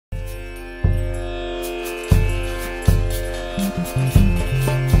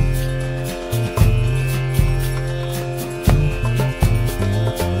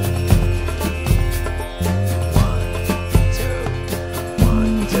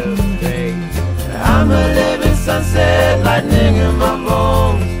will stay. I'm a living sunset, lightning in my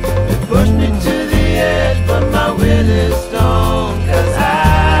bones. It pushed me to the edge, but my will is stone. 'Cause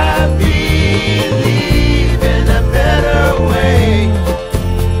I believe in a better way.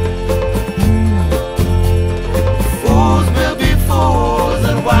 Fools will be fools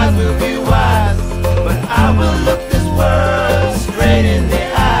and wise will be wise, but I will look this world straight in the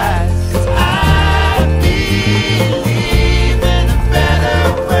eyes. 'Cause I believe in a better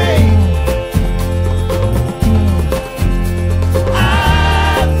way.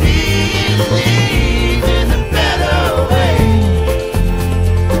 I believe in a better way.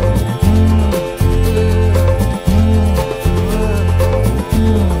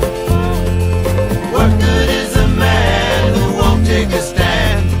 What good is a man who won't take a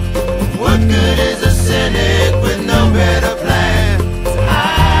stand? What good is a cynic with no better plan?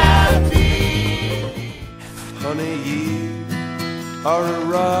 I believe. Honey, you are a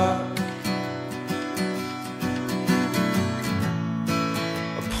rock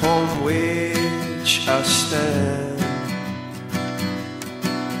upon which I stand,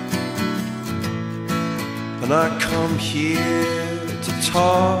 and I come here to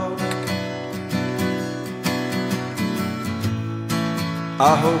talk.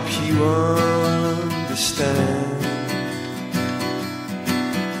 I hope you understand.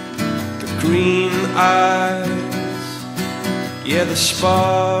 The green eyes, yeah, the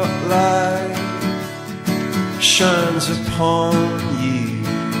spotlight shines upon you.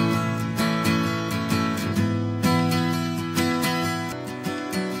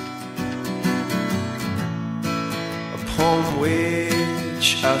 Upon which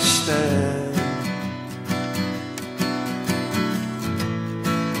I stand,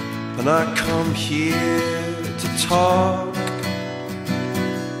 and I come here to talk.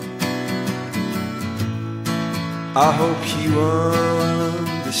 I hope you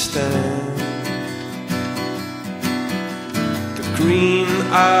understand. The green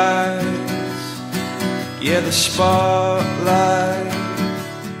eyes, yeah, the spotlight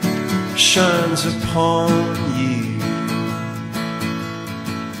shines upon you.